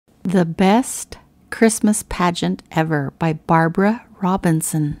The Best Christmas Pageant Ever by Barbara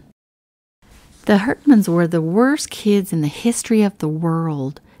Robinson. The Herdmans were the worst kids in the history of the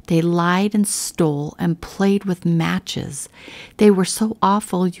world. They lied and stole and played with matches. They were so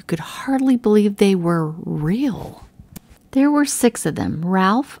awful you could hardly believe they were real. There were 6 of them: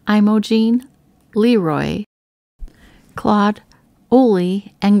 Ralph, Imogen, Leroy, Claude,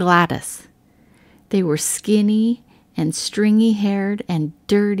 Ole, and Gladys. They were skinny and stringy-haired and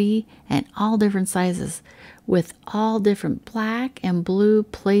dirty and all different sizes, with all different black and blue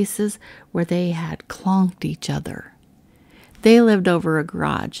places where they had clonked each other. They lived over a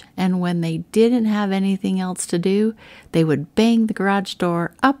garage, and when they didn't have anything else to do, they would bang the garage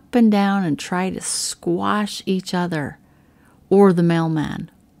door up and down and try to squash each other, or the mailman,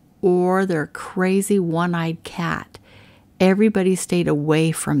 or their crazy one-eyed cat. Everybody stayed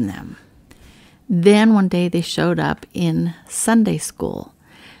away from them. Then one day they showed up in Sunday school.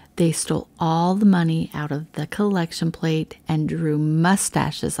 They stole all the money out of the collection plate and drew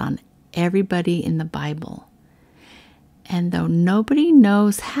mustaches on everybody in the Bible. And though nobody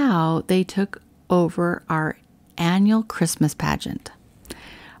knows how, they took over our annual Christmas pageant.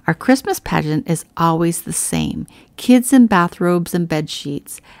 Our Christmas pageant is always the same. Kids in bathrobes and bed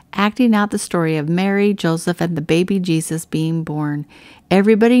sheets, acting out the story of Mary, Joseph, and the baby Jesus being born.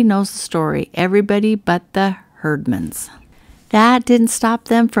 Everybody knows the story, everybody but the Herdmans. That didn't stop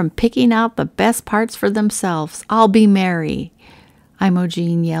them from picking out the best parts for themselves. "I'll be Mary,"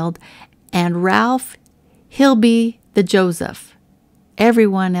 Imogen yelled, "and Ralph, he'll be the Joseph."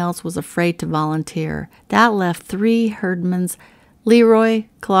 Everyone else was afraid to volunteer. That left 3 Herdmans, Leroy,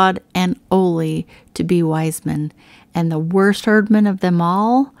 Claude, and Ole, to be wise men, and the worst herdman of them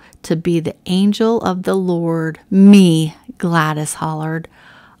all to be the angel of the Lord. "Me," Gladys hollered.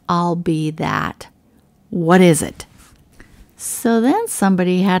 "I'll be that." "What is it?" So then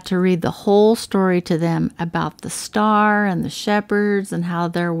somebody had to read the whole story to them about the star and the shepherds and how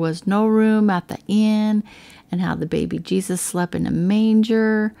there was no room at the inn and how the baby Jesus slept in a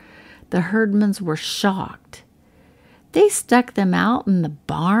manger. The herdmans were shocked. "They stuck them out in the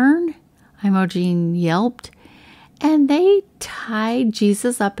barn," Imogen yelped, "and they tied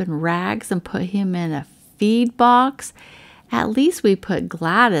Jesus up in rags and put him in a feed box. At least we put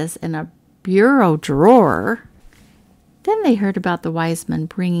Gladys in a bureau drawer." Then they heard about the wise men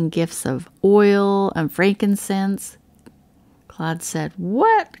bringing gifts of oil and frankincense. Claude said,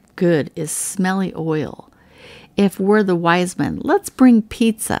 "What good is smelly oil? If we're the wise men, let's bring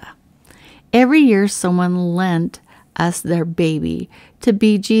pizza." Every year someone lent us their baby to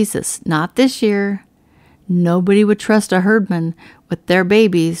be Jesus. Not this year. Nobody would trust a herdman with their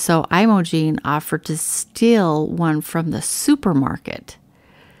baby, so Imogen offered to steal one from the supermarket.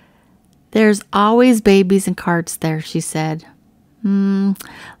 "There's always babies in carts there," she said.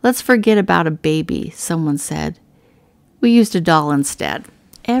 Let's forget about a baby," someone said. "We used a doll instead."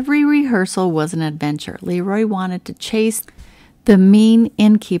 Every rehearsal was an adventure. Leroy wanted to chase the mean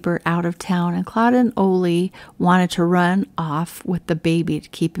innkeeper out of town, and Claude and Ole wanted to run off with the baby to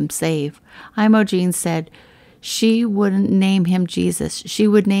keep him safe. Imogen said she wouldn't name him Jesus. She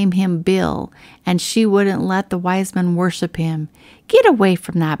would name him Bill, and she wouldn't let the wise men worship him. "Get away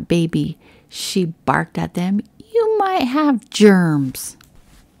from that baby," she barked at them. "You might have germs."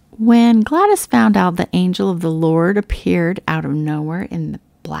 When Gladys found out the angel of the Lord appeared out of nowhere in the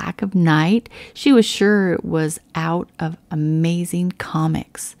black of night, she was sure it was out of Amazing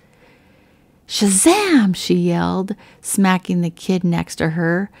Comics. "Shazam!" she yelled, smacking the kid next to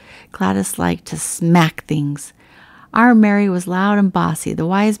her. Gladys liked to smack things. Our Mary was loud and bossy, the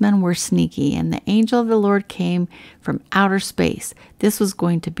wise men were sneaky, and the angel of the Lord came from outer space. This was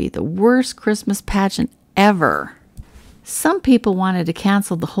going to be the worst Christmas pageant ever. Some people wanted to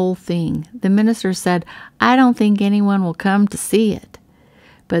cancel the whole thing. The minister said, "I don't think anyone will come to see it."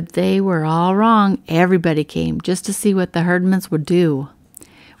 But they were all wrong. Everybody came just to see what the herdmans would do.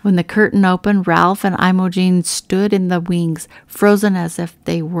 When the curtain opened, Ralph and Imogen stood in the wings, frozen as if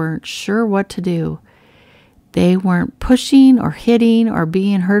they weren't sure what to do. They weren't pushing or hitting or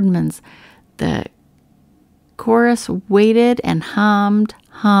being herdmans. The chorus waited and hummed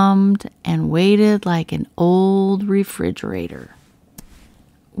and waited like an old refrigerator.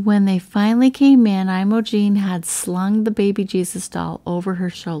 When they finally came in, Imogen had slung the baby Jesus doll over her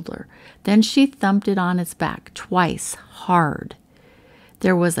shoulder. Then she thumped it on its back twice, hard.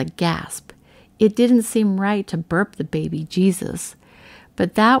 There was a gasp. It didn't seem right to burp the baby Jesus.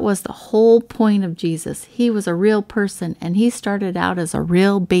 But that was the whole point of Jesus. He was a real person, and he started out as a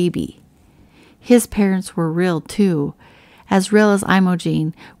real baby. His parents were real too, as real as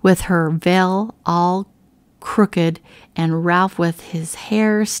Imogen, with her veil all crooked and Ralph with his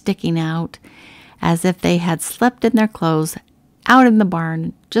hair sticking out as if they had slept in their clothes out in the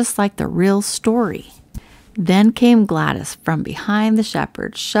barn, just like the real story. Then came Gladys from behind the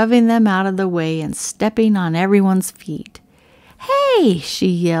shepherds, shoving them out of the way and stepping on everyone's feet. "Hey!" she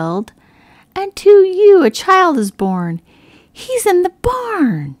yelled. "And to you a child is born. He's in the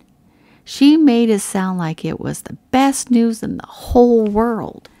barn." She made it sound like it was the best news in the whole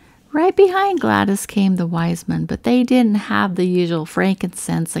world. Right behind Gladys came the wise men, but they didn't have the usual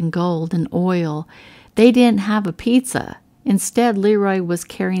frankincense and gold and oil. They didn't have a pizza. Instead, Leroy was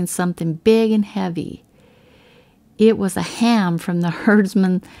carrying something big and heavy. It was a ham from the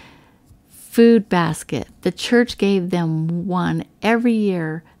herdsman's food basket. The church gave them one every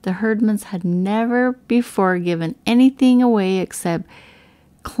year. The herdmans had never before given anything away except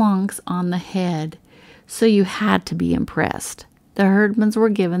clunks on the head, so you had to be impressed. The herdmans were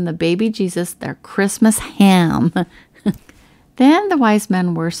given the baby Jesus their Christmas ham. Then the wise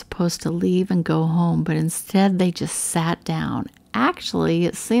men were supposed to leave and go home, but instead they just sat down. Actually,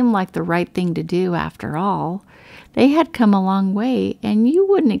 it seemed like the right thing to do after all. They had come a long way, and you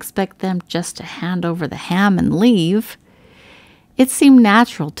wouldn't expect them just to hand over the ham and leave. It seemed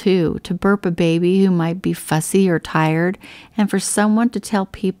natural, too, to burp a baby who might be fussy or tired, and for someone to tell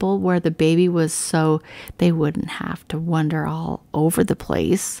people where the baby was so they wouldn't have to wander all over the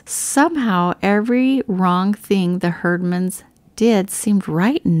place. Somehow, every wrong thing the herdmans did seemed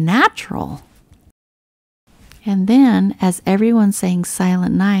right and natural. And then, as everyone sang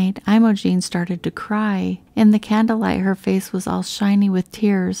Silent Night, Imogen started to cry. In the candlelight, her face was all shiny with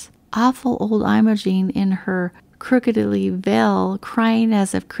tears. Awful old Imogen in her crookedly veil, crying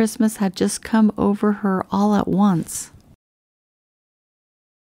as if Christmas had just come over her all at once.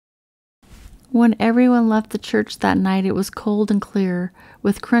 When everyone left the church that night, it was cold and clear,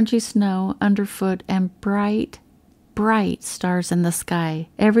 with crunchy snow underfoot and bright stars in the sky.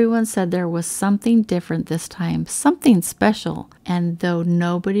 Everyone said there was something different this time, something special. And though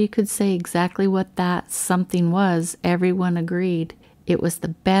nobody could say exactly what that something was, everyone agreed it was the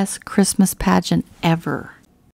best Christmas pageant ever.